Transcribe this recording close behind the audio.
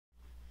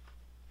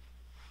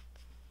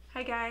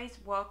Hi guys,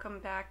 welcome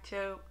back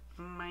to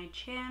my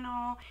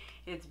channel.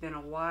 It's been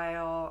a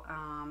while.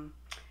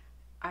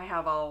 I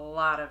have a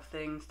lot of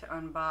things to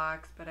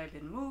unbox, but I've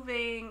been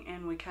moving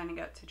and we kind of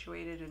got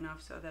situated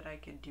enough so that I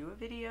could do a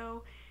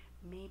video,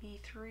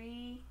 maybe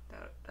 3.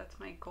 That's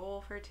my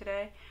goal for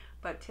today.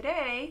 But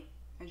today,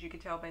 as you can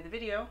tell by the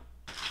video,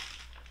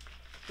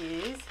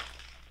 is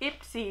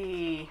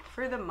Ipsy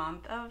for the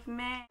month of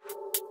May.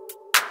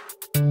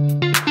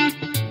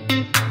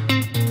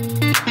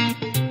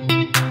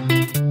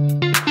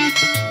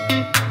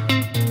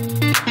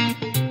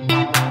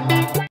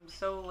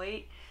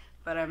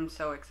 But I'm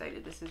so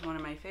excited. This is one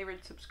of my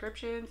favorite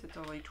subscriptions. It's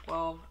only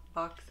 12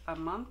 bucks a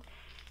month.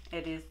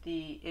 It is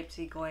the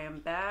Ipsy Glam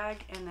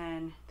Bag, and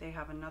then they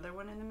have another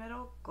one in the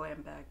middle,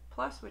 Glam Bag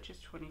Plus, which is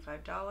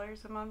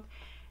 $25 a month.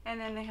 And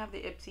then they have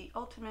the Ipsy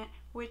Ultimate,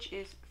 which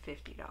is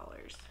 $50.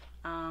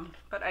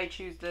 But I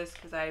choose this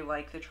because I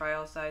like the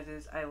trial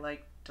sizes. I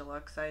like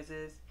deluxe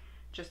sizes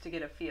just to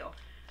get a feel.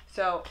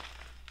 So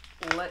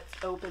let's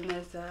open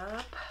this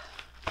up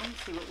and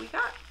see what we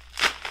got.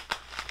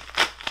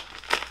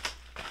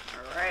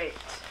 Alright,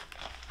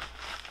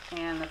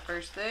 and the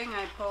first thing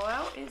I pull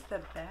out is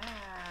the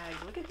bag.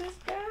 Look at this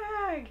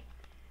bag.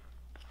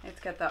 It's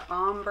got the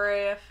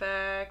ombre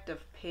effect of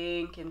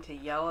pink into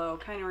yellow.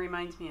 Kind of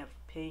reminds me of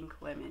pink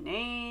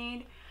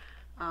lemonade.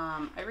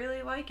 I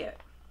really like it.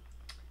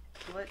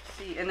 Let's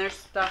see, and there's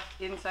stuff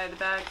inside the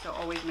bag, so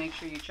always make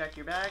sure you check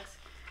your bags.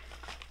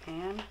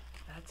 And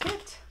that's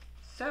it.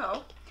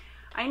 So,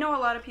 I know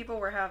a lot of people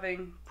were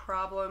having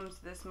problems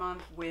this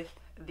month with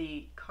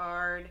the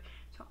card.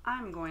 So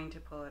I'm going to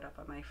pull it up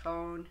on my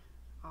phone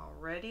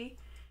already.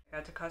 I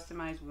got to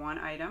customize one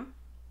item.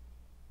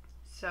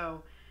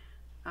 So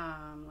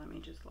let me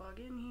just log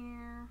in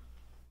here.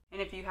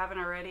 And if you haven't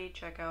already,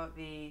 check out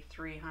the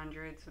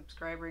 300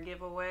 subscriber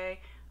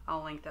giveaway.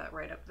 I'll link that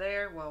right up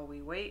there while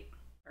we wait.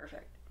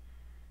 Perfect.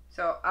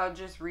 So I'll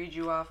just read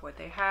you off what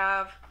they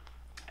have.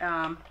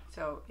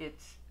 So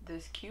it's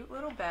this cute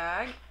little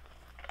bag.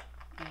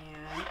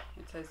 And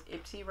it says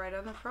Ipsy right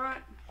on the front.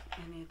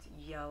 And it's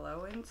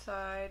yellow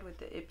inside with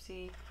the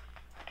Ipsy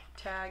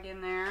tag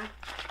in there.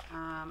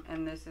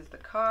 And this is the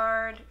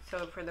card.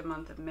 So for the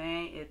month of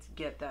May, it's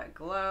Get That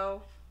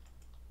Glow.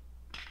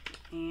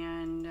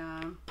 And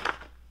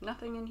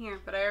nothing in here,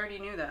 but I already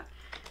knew that.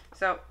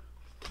 So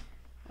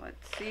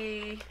let's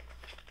see.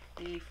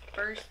 The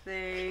first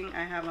thing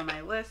I have on my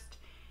list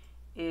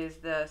is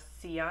the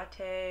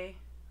Ciate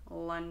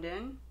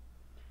London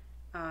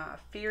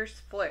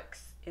Fierce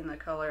Flicks in the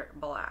color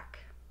black.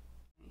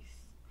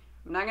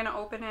 I'm not going to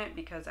open it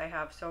because I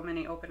have so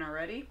many open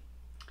already.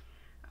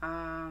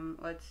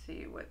 Let's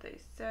see what they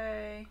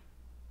say.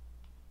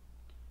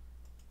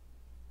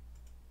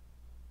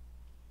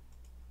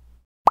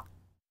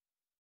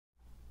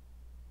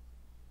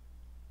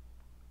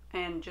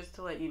 And just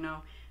to let you know,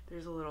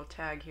 there's a little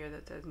tag here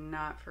that says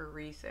not for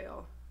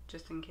resale,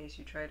 just in case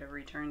you try to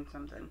return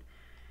something.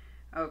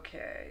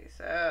 Okay,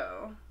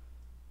 so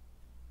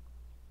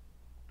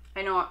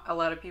I know a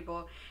lot of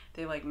people,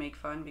 they like make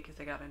fun because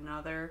they got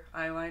another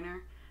eyeliner.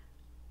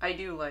 I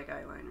do like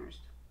eyeliners.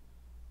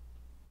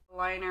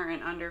 Liner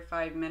in under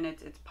 5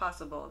 minutes, it's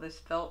possible. This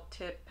felt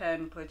tip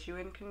pen puts you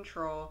in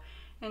control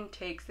and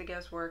takes the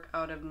guesswork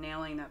out of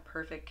nailing that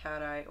perfect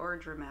cat eye or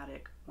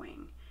dramatic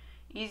wing.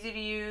 Easy to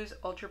use,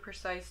 ultra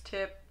precise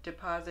tip,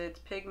 deposits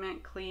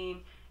pigment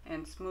clean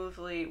and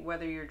smoothly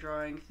whether you're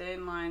drawing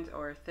thin lines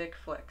or thick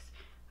flicks.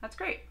 That's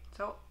great.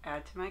 So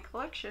add to my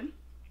collection.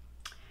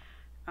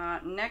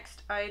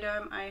 Next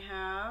item I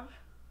have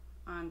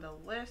on the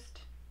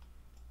list,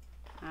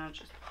 I'll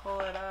just pull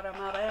it out of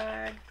my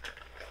bag,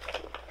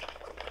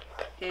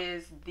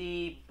 is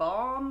the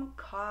Balm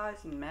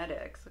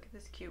Cosmetics. Look at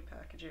this cute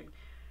packaging.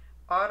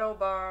 Auto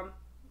Balm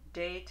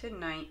Day to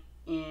Night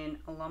in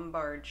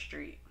Lombard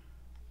Street.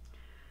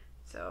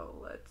 So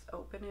let's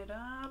open it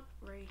up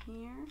right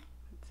here.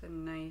 It's a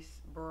nice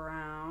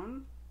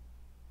brown.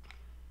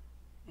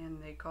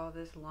 And they call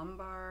this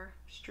Lombard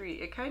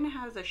Street. It kind of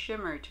has a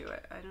shimmer to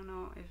it. I don't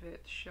know if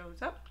it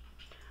shows up,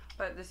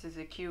 but this is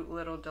a cute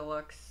little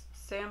deluxe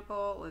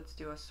sample. Let's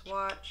do a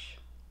swatch.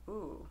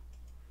 Ooh,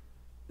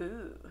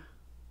 ooh,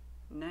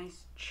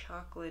 nice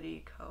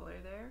chocolatey color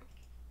there.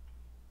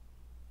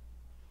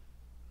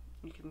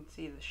 You can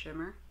see the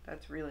shimmer.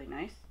 That's really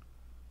nice.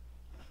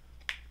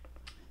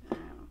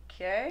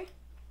 Okay.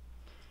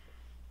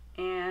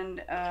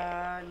 And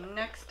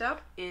next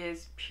up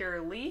is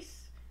Pure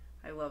Lease.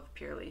 I love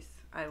Pure Lease.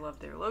 I love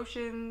their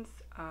lotions.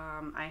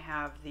 I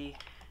have the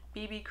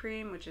BB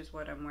cream, which is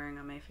what I'm wearing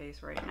on my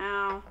face right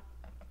now.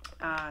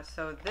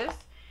 So this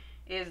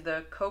is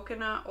the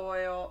coconut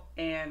oil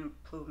and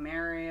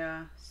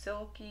plumeria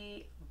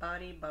silky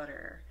body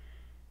butter.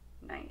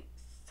 Nice.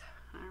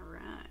 All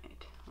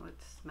right,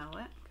 let's smell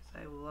it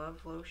because I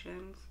love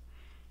lotions.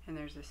 And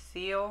there's a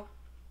seal,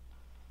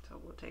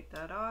 so we'll take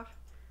that off.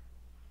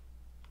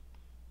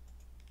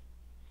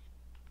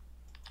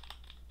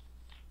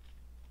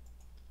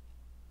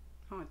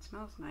 Oh, it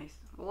smells nice.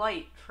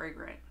 Light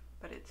fragrant,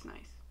 but it's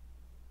nice.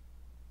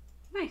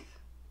 Nice.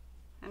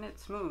 And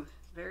it's smooth.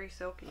 very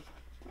silky.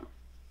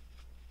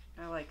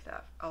 I like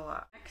that a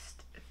lot.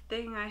 Next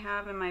thing I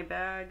have in my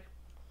bag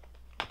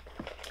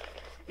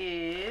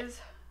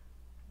is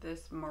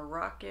this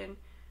Moroccan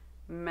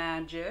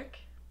Magic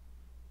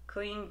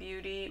Clean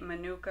Beauty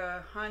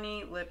Manuka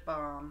Honey Lip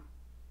Balm.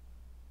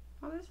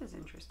 Oh, this is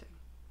interesting.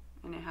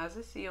 And it has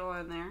a seal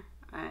in there.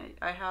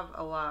 I have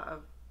a lot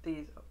of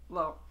these.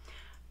 Well,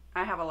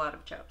 I have a lot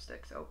of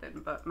chapsticks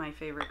open, but my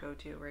favorite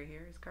go-to right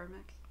here is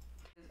Carmex.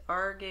 It's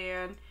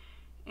Argan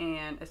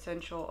and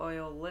Essential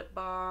Oil Lip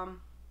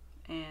Balm,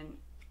 and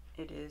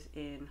it is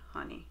in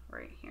honey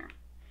right here.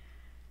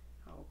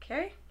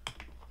 Okay.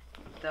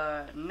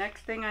 The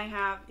next thing I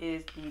have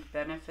is the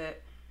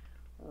Benefit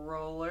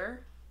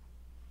Roller.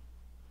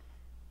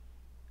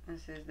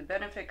 This is the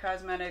Benefit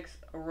Cosmetics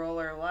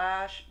Roller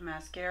Lash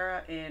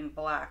Mascara in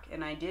black.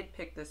 And I did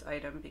pick this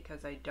item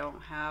because I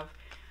don't have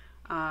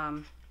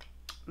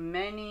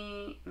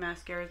many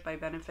mascaras by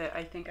Benefit.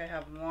 I think I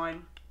have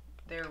one.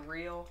 They're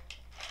real,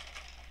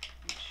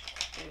 which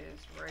is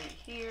right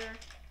here.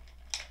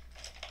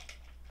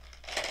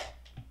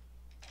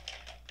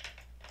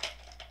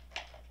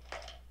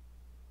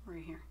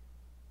 Right here.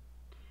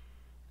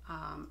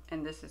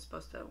 And this is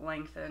supposed to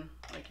lengthen,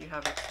 like you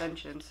have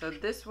extensions. So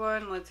this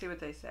one, let's see what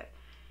they say.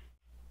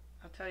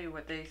 I'll tell you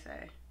what they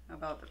say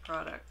about the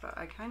product, but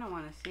I kind of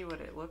want to see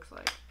what it looks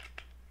like.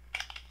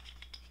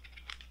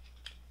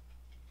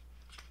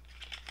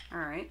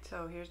 Alright,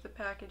 so here's the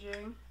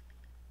packaging.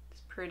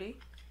 It's pretty.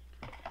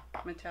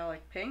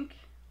 Metallic pink.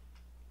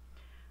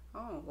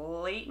 Oh,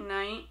 late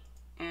night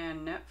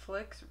and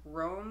Netflix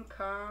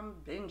rom-com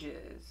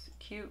binges.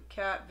 Cute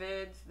cat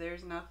vids.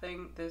 There's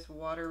nothing this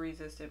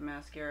water-resistant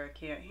mascara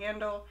can't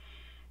handle.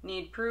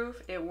 Need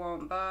proof, it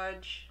won't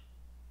budge.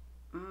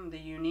 The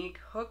unique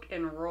hook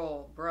and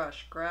roll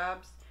brush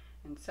grabs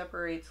and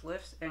separates,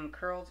 lifts, and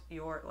curls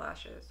your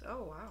lashes.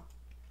 Oh, wow.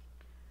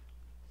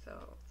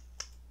 So,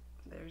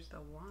 there's the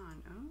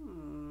wand.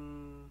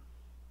 Oh,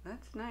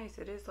 that's nice.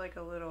 It is like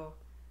a little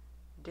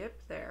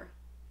dip there.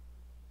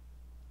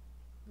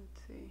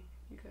 Let's see.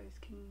 You guys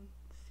can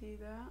see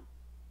that.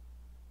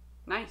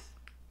 Nice.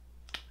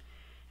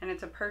 And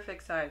it's a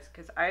perfect size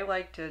because I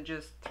like to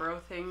just throw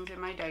things in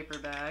my diaper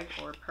bag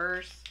or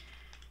purse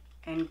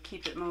and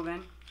keep it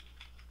moving.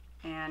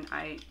 And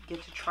I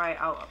get to try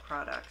out a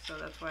product, so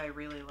that's why I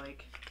really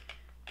like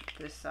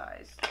this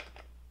size.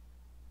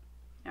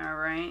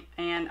 Alright,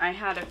 and I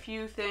had a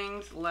few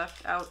things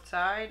left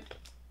outside,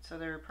 so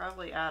they're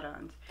probably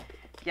add-ons.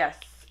 Yes,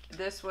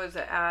 this was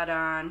an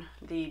add-on,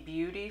 the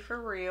Beauty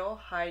for Real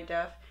High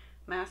Def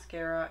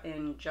Mascara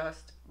in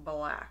just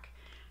black.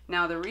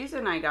 Now the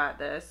reason I got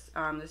this,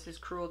 this is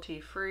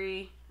cruelty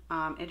free.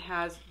 It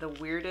has the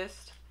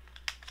weirdest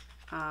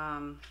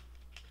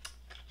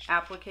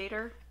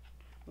applicator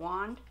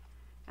wand,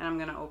 and I'm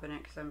gonna open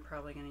it because I'm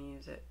probably gonna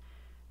use it.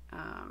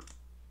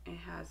 It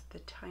has the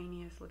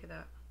tiniest, look at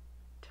that,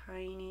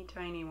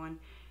 tiny one,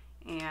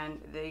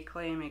 and they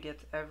claim it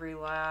gets every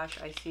lash.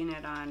 I seen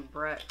it on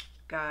Brett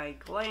Guy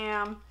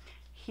Glam.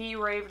 He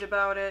raved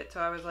about it,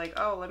 so I was like,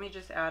 oh, let me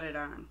just add it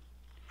on.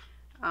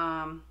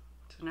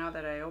 So now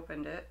that I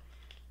opened it,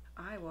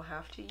 I will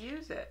have to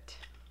use it.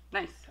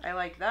 Nice, I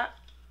like that.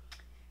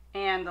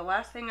 And the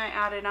last thing I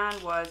added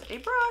on was a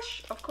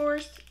brush. Of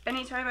course,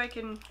 anytime I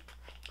can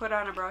put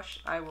on a brush,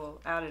 I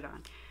will add it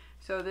on.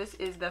 So this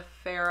is the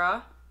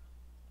Farrah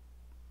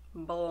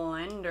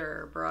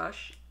Blender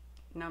brush,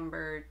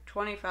 number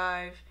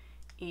 25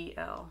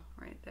 EL,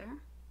 right there.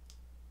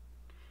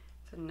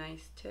 It's a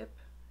nice tip.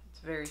 It's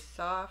very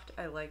soft.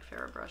 I like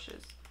Farrah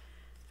brushes.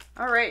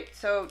 Alright,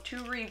 so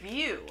to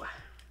review,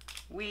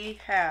 we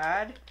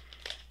had,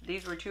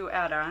 these were two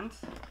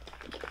add-ons,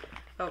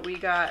 but we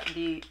got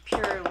the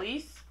Pure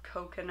Lease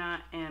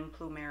Coconut and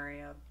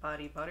Plumeria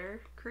Body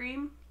Butter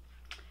Cream.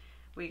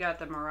 We got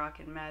the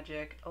Moroccan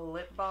Magic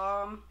Lip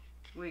Balm.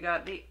 We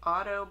got the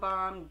Auto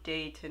Balm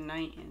Day to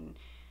Night in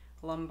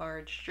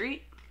Lombard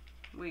Street.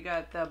 We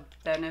got the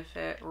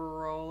Benefit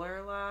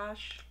Roller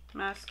Lash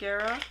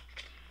Mascara.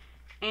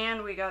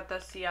 And we got the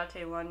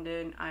Ciate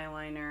London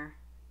Eyeliner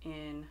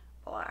in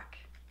black.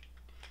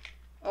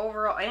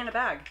 Overall, and a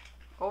bag.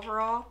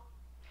 Overall,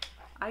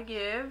 I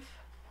give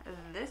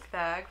this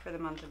bag for the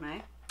month of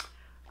May,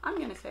 I'm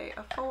going to say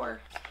a 4.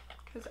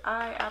 Because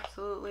I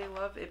absolutely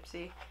love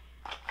Ipsy.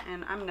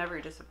 And I'm never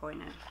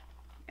disappointed.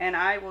 And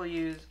I will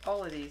use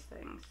all of these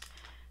things.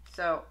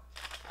 So,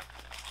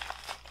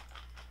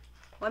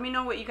 let me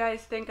know what you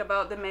guys think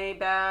about the May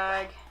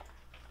bag.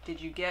 Did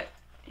you get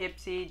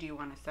Ipsy? Do you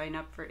want to sign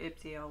up for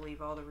Ipsy? I'll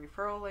leave all the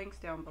referral links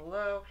down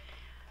below.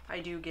 I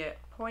do get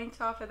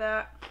points off of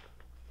that.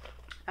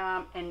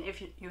 And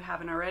if you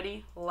haven't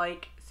already,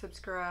 like,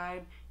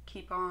 subscribe,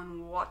 keep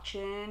on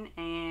watching,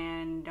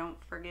 and don't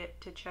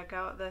forget to check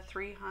out the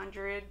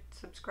 300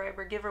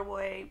 subscriber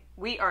giveaway.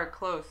 We are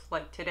close.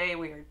 Like today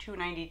we are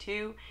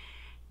 292,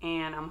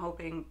 and I'm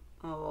hoping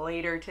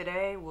later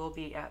today we'll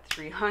be at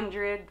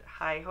 300.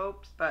 High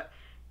hopes, but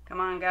come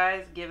on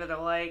guys, give it a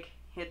like,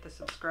 hit the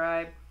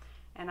subscribe,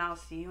 and I'll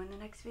see you in the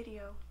next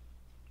video.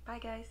 Bye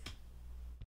guys.